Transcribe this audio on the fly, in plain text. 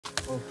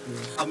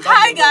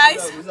Hi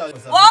guys,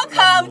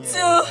 welcome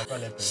to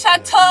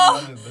Chateau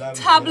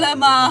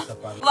Tamberma.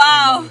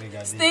 Wow,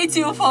 stay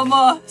tuned for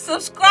more.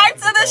 Subscribe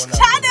to this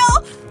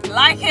channel,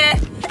 like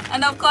it,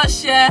 and of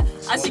course share.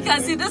 As you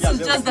can see, this is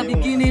just the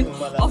beginning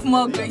of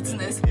more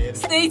greatness.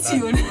 Stay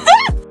tuned.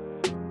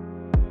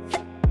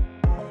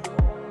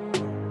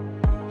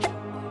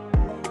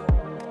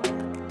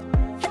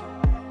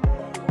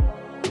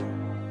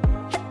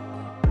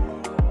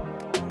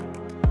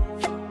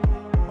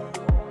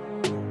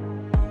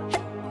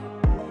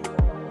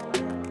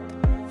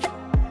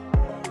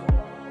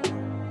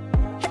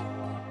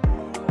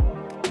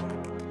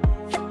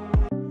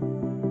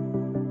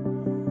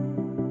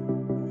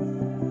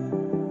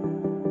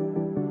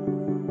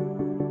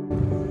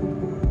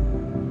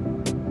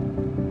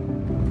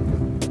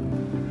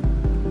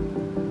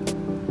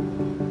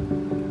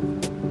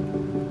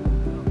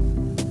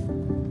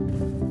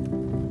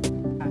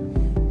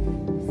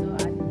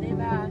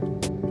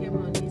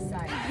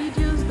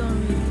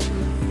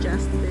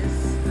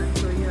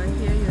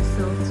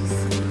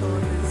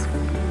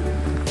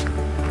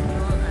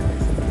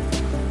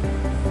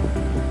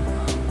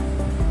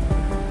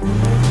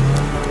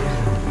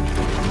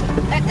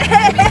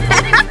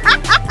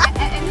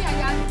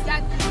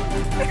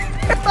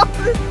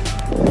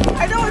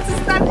 I don't want to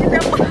stand in the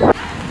water.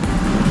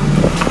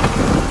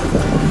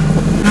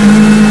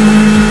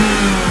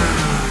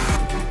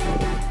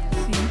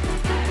 See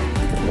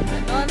the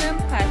northern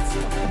parts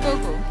of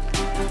Togo.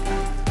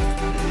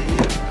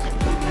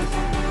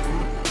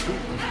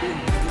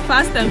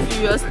 Fast and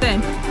Furious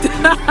 10.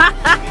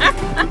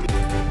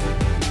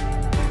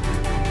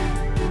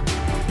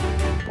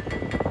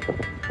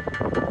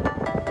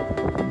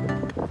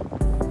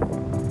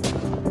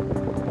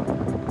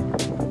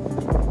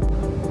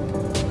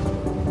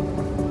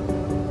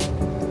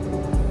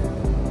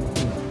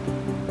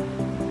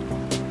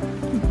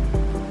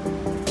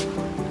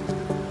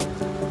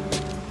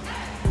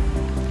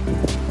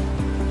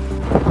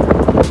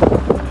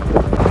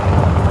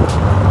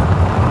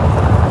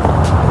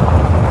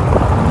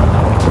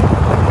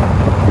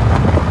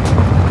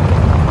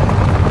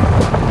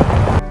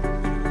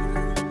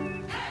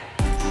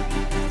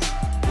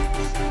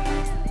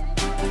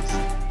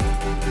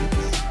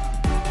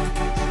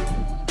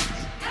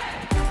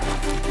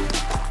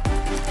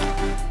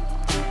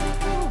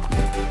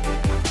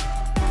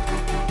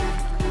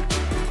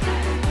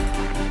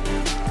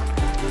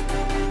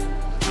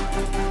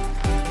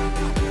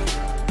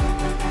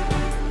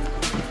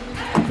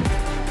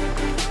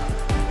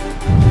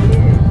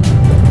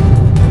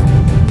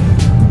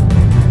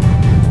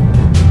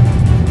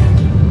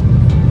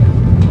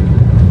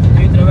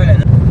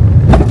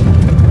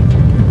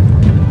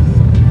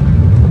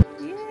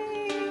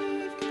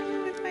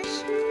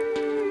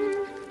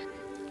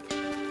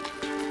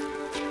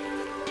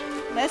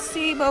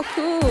 Merci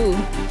beaucoup.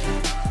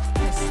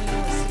 Merci.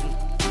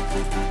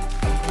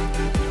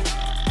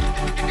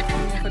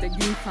 For the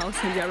green house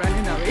and you're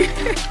running away.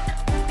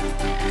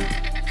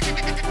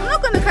 I'm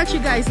not going to catch you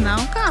guys now.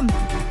 Come.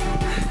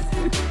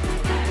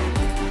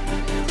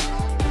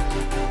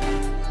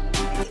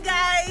 Hey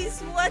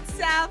guys, what's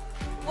up?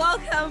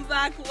 Welcome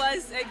back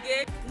once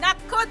again.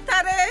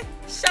 Nakotare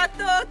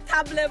Chateau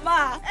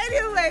Tamberma.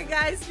 Anyway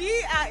guys,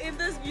 we are in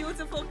this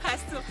beautiful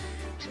castle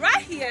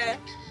right here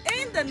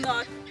in the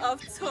north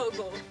of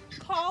Togo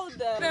called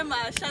the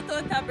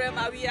Chateau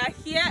Tamberma. We are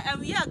here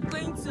and we are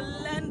going to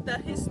learn the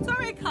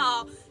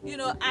historical,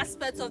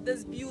 aspects of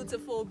this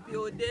beautiful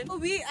building.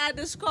 We are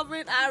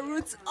discovering our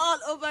roots all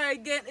over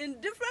again in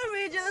different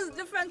regions,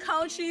 different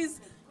countries,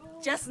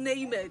 just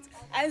name it.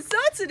 And so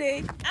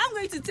today I'm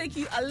going to take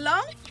you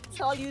along,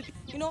 tell you,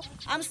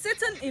 I'm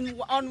sitting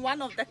on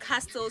one of the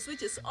castles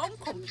which is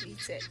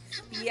uncompleted.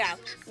 Yeah,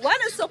 one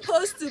is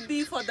supposed to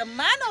be for the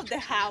man of the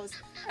house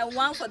and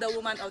one for the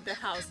woman of the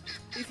house.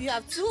 If you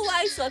have 2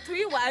 wives or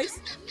 3 wives,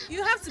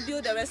 you have to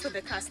build the rest of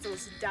the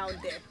castles down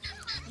there.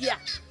 Yeah,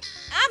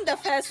 I'm the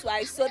first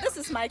wife, so this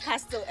is my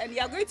castle and we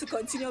are going to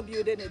continue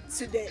building it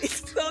today.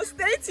 So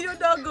stay tuned,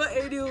 don't go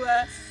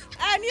anywhere.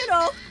 And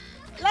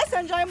let's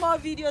enjoy more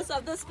videos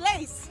of this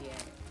place. Yeah.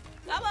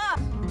 Come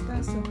on.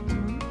 That's a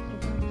pond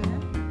over there.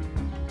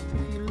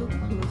 If you look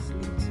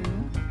closely too,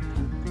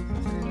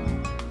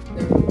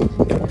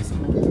 there's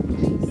more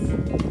place.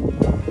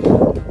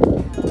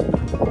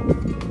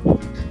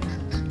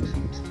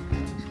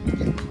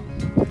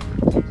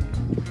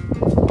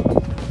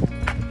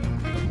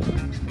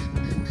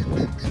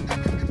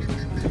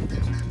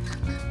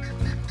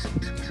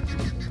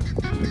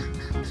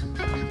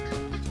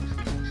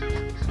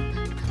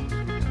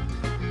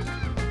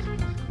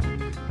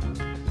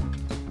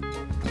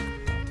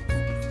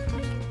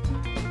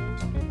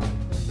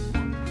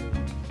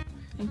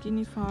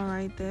 Guinea fowl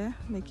right there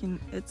making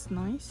its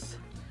noise.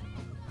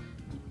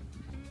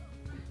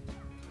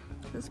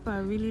 This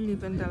bird really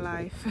living the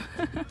life.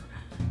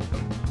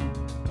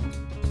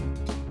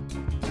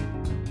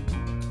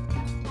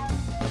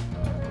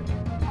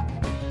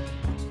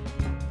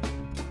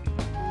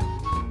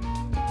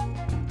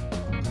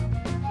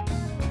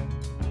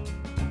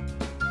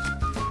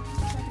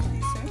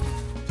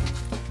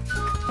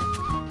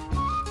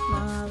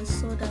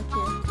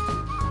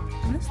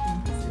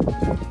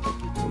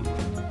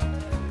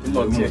 Le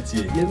mortier.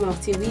 Le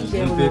mortier, oui,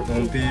 j'ai On peut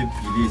piler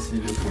ici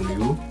le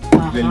folio, ou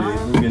bien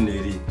le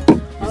riz.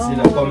 Ici,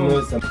 là, comme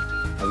ça,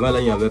 avant, là,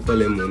 il n'y avait pas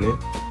les monnaies.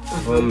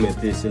 On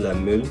mettait ici la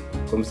meule,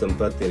 comme ça n'a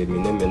pas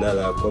terminé. Maintenant,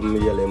 là, comme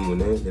il y a les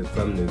monnaies, les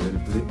femmes ne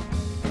veulent plus.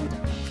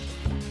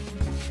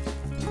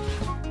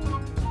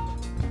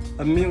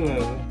 Amir,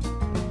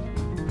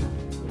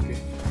 ok.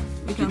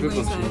 Tu peux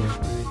continuer.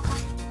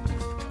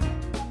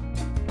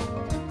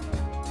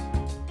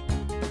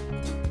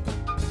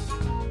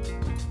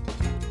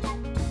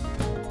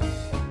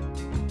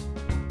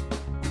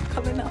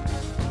 Coming up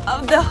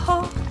of the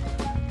hall.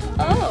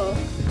 Oh,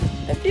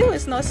 the view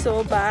is not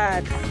so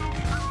bad.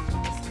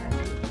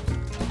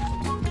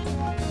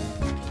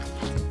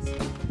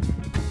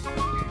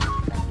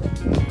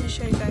 Let me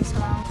show you guys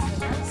around.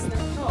 That's the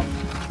top.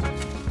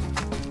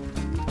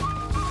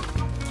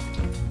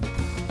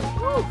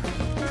 Woo.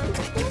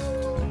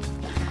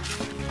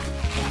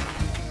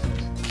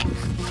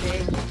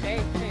 Hey.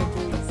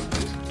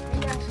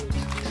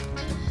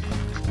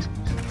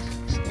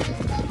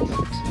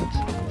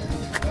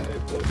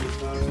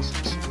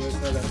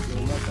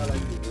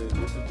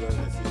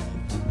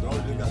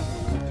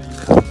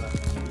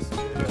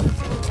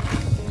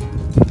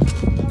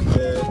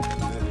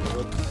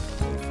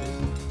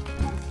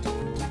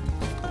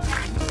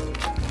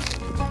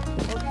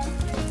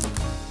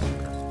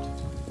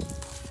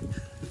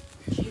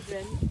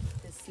 children,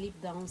 they sleep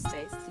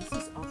downstairs. This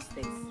is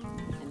upstairs.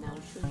 And I'll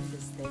show you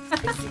the steps.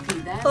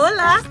 Basically, that's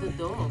the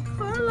door.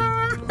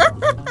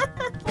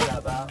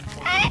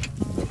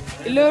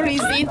 Lorie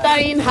is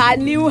entering her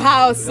new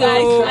house.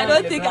 Guys, I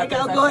don't think I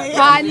can go in.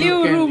 Her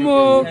new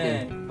room.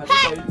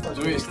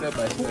 Do it step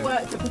by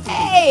step.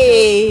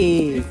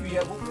 Hey!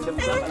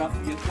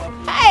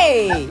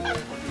 Hey!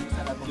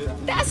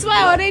 That's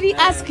why I already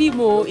asked him,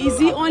 is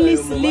he only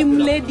slim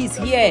ladies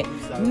here?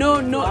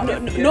 No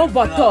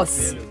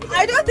buttocks.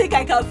 I don't think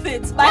I can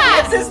fit. My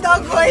hips is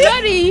not going.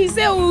 Lorie, he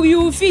said,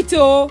 you fit,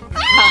 oh.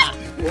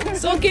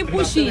 So keep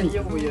pushing.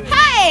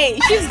 Hey,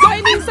 she's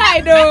going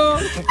inside, oh.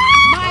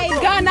 My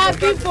Ghana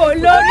people,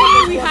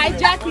 Lorie, we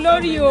hijack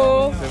Lorie,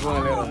 oh.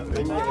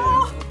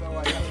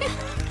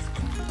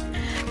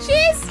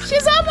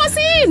 She's almost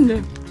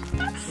in.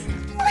 Oh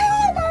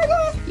my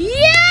God.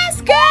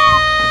 Yes, girl.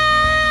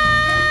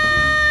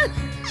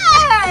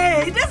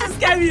 Hey, this is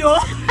scary, oh.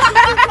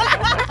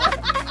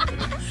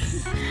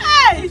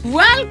 Hey.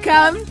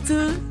 Welcome to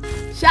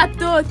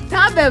Chateau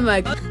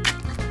Tamberma.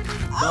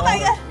 Oh my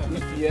God.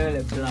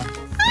 Les plans.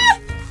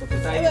 C'est pour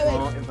ça qu'ils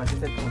vont implanter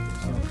cette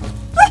construction.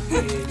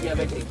 Et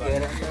avec les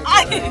pierres.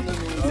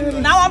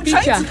 Now I'm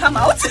trying to come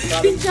out.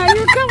 Teacher,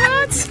 you come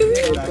out.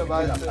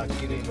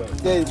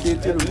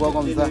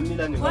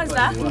 What's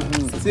that?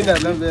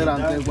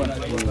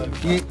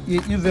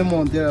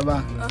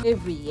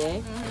 Every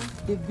year,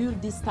 they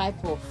build this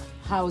type of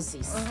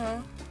houses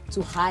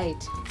to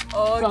hide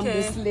from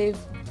the slave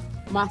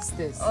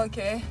masters.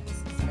 Okay.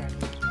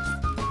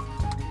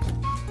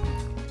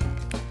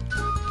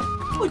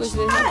 Because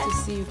they have to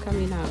see you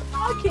coming out.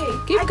 Okay.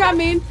 Keep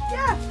coming.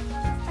 Yeah.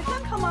 I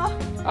can come out.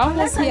 Almost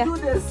Unless I here. do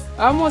this.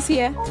 Almost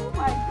here. Oh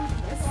my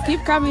goodness.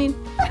 Keep coming.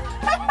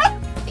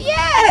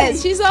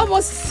 Yes, she's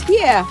almost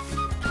here.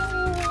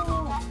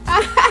 Oh.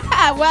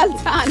 Well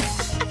done.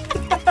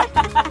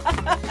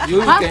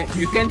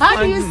 You can How do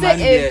find you man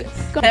say it?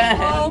 there.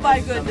 Oh my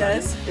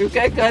goodness. You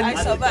can I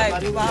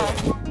survived.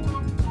 Wow.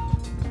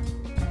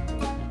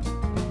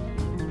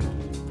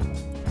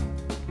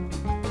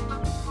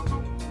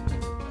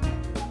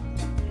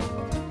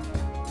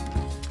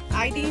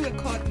 I didn't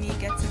record me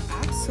getting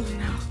up, so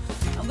now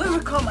I'm gonna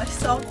record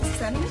myself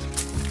descending.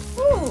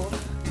 Ooh,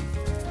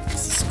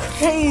 this is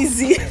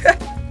crazy.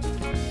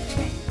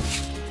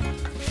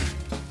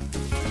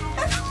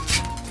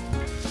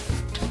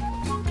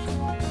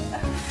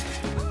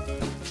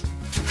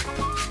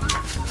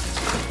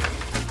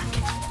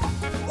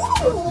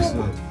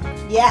 Ooh.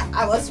 Yeah,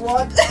 I was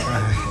warned.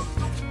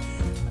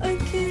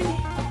 Okay.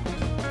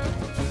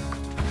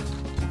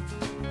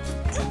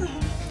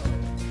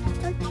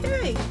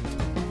 Okay.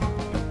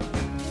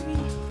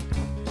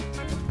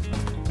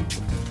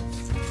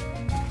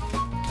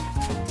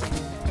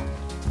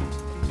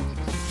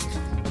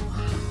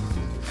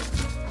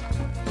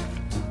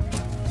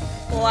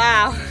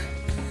 Wow,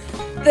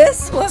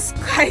 this was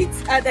quite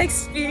an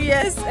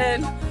experience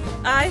and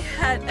I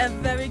had a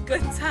very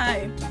good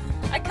time.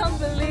 I can't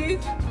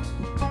believe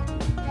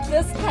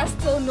this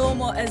castle no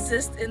more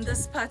exists in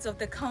this part of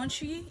the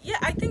country. Yeah,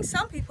 I think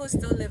some people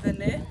still live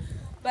in it,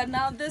 but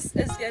now this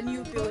is their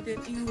new building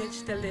in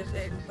which they live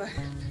in. But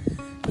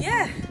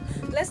yeah,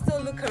 let's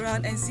still look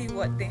around and see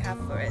what they have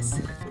for us.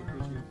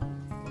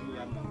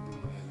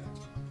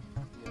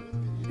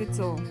 It's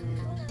all.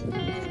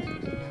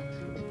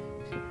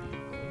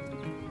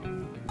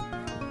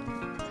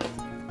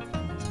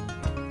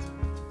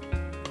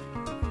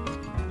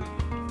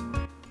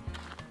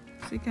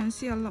 So you can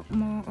see a lot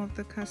more of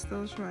the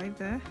castles right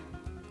there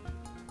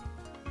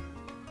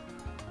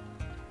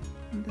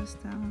in this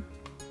town.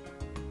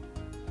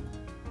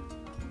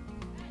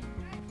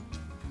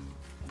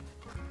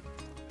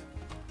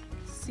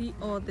 See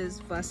all these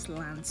vast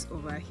lands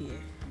over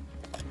here.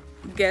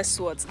 Guess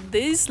what?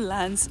 These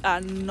lands are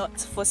not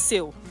for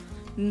sale.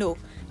 No,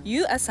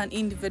 you as an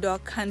individual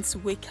can't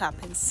wake up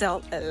and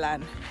sell a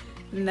land.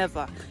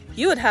 Never.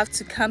 You would have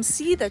to come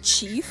see the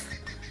chief,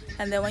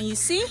 and then when you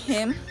see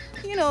him,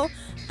 you know,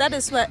 that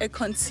is where it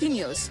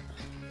continues.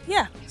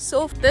 Yeah,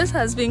 so this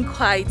has been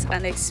quite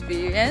an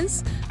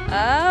experience.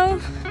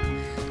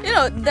 You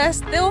know, there's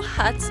still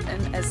huts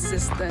in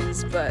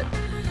existence, but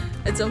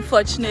it's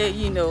unfortunate,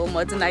 you know,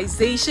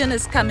 modernization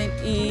is coming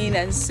in,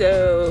 and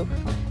so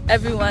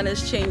everyone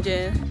is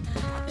changing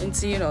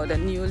into, you know, the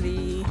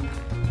newly,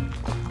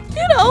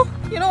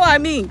 you know what I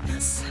mean.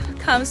 This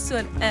comes to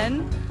an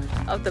end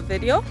of the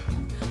video.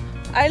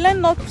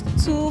 Island not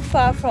too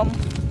far from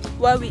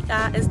where we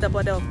are is the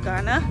border of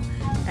Ghana,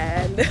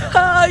 and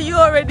you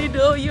already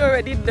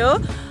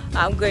know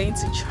I'm going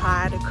to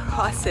try to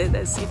cross it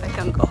and see if I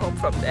can go home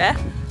from there.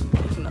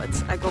 If not,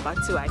 I go back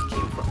to where I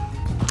came from.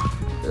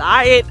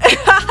 Lying.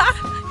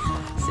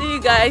 See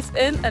you guys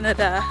in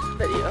another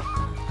video.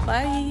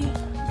 Bye.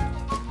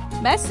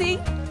 Merci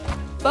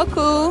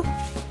beaucoup.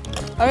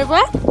 Au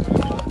revoir.